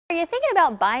Are you thinking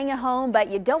about buying a home,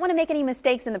 but you don't want to make any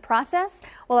mistakes in the process?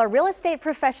 Well, our real estate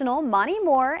professional, Monte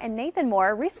Mohr and Nathan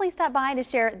Mohr, recently stopped by to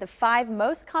share the 5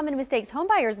 most common mistakes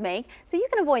homebuyers make so you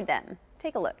can avoid them.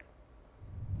 Take a look.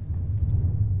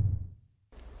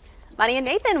 Monte and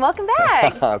Nathan, welcome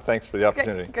back. Thanks for the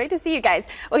opportunity. Great to see you guys.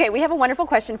 Okay, we have a wonderful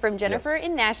question from Jennifer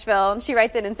in Nashville. She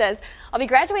writes in and says, I'll be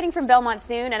graduating from Belmont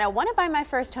soon and I want to buy my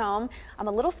first home. I'm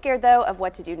a little scared though of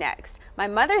what to do next. My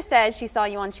mother says she saw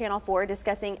you on Channel 4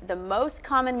 discussing the most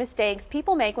common mistakes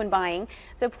people make when buying.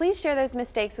 So please share those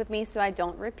mistakes with me so I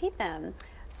don't repeat them.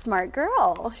 Smart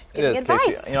girl. She's giving advice.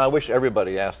 Casey. You know, I wish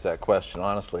everybody asked that question,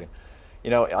 honestly. You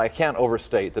know, I can't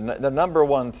overstate the number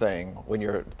one thing when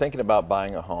you're thinking about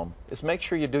buying a home is make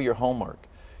sure you do your homework.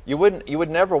 You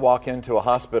would never walk into a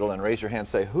hospital and raise your hand and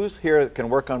say, who's here that can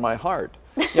work on my heart?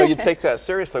 You know, you take that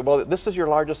seriously. Well, this is your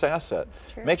largest asset.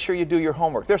 Make sure you do your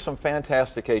homework. There's some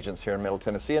fantastic agents here in Middle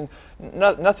Tennessee, and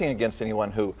nothing against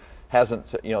anyone who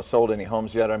hasn't, you know, sold any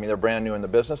homes yet. I mean, they're brand new in the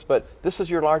business, but this is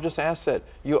your largest asset.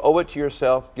 You owe it to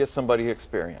yourself. Get somebody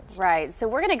experienced. Right. So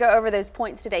we're going to go over those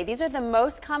points today. These are the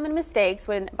most common mistakes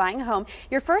when buying a home.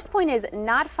 Your first point is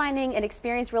not finding an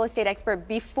experienced real estate expert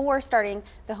before starting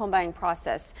the home buying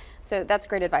process. So that's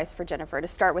great advice for Jennifer to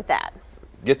start with that.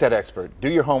 Get that expert. Do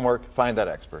your homework. Find that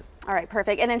expert. All right,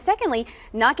 perfect. And then secondly,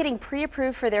 not getting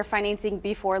pre-approved for their financing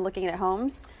before looking at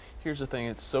homes. Here's the thing,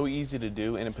 it's so easy to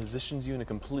do and it positions you in a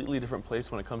completely different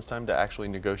place when it comes time to actually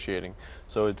negotiating.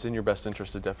 So it's in your best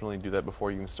interest to definitely do that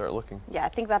before you even start looking. Yeah,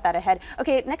 think about that ahead.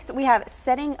 Okay, next we have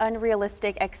setting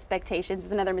unrealistic expectations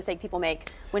is another mistake people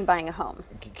make when buying a home.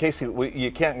 Casey,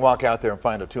 you can't walk out there and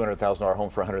find a $200,000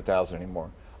 home for $100,000 anymore.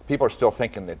 People are still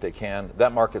thinking that they can.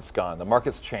 That market's gone. The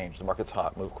market's changed. The market's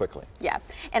hot. Move quickly. Yeah,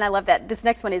 and I love that. This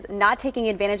next one is not taking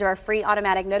advantage of our free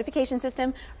automatic notification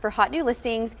system for hot new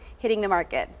listings hitting the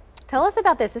market. Tell us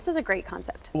about this. This is a great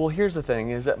concept. Well, here's the thing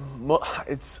is that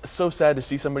it's so sad to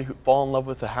see somebody who fall in love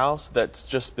with a house that's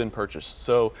just been purchased.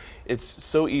 So it's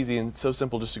so easy and so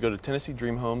simple just to go to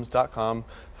TennesseeDreamHomes.com,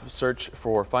 search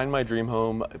for Find My Dream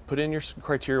Home, put in your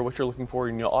criteria, what you're looking for,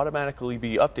 and you'll automatically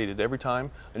be updated every time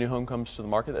a new home comes to the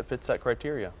market that fits that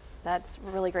criteria. That's a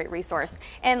really great resource.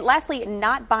 And lastly,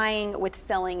 not buying with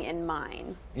selling in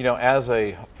mind. You know, as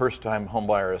a first-time home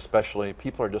buyer especially,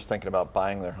 people are just thinking about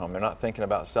buying their home. They're not thinking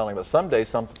about selling, but someday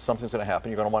something's going to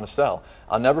happen. You're going to want to sell.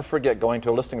 I'll never forget going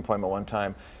to a listing appointment one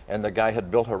time, and the guy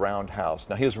had built a round house.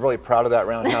 Now, he was really proud of that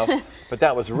round house, but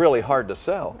that was really hard to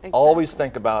sell. Exactly. Always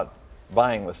think about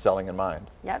buying with selling in mind.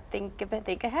 Yep, think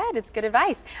ahead. It's good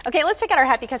advice. Okay, let's check out our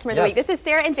happy customer of the week. This is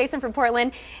Sarah and Jason from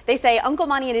Portland. They say Uncle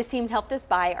Monte and his team helped us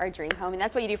buy our dream home, and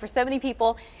that's what you do for so many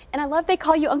people. And I love they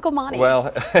call you Uncle Monte. Well,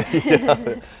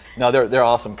 yeah. No, they're an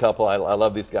awesome couple. I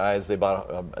love these guys. They bought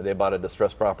a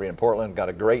distressed property in Portland, got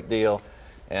a great deal.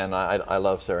 And I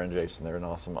love Sarah and Jason. They're an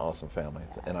awesome family,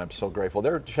 and I'm so grateful.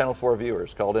 They're Channel 4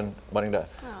 viewers, called in wanting to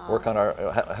work on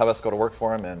have us go to work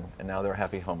for them, and now they're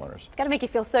happy homeowners. It's got to make you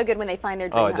feel so good when they find their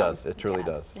dream home. Oh, it does. It truly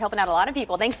does. You're helping out a lot of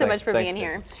people. Thanks so much for being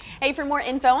here. Hey, for more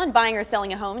info on buying or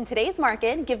selling a home in today's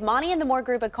market, give Monte and the Mohr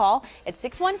Group a call at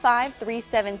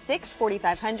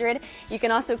 615-376-4500. You can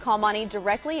also call Monte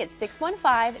directly at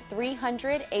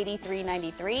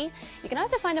 615-300-8393. You can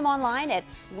also find him online at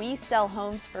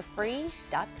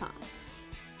WeSellHomesForFree.com.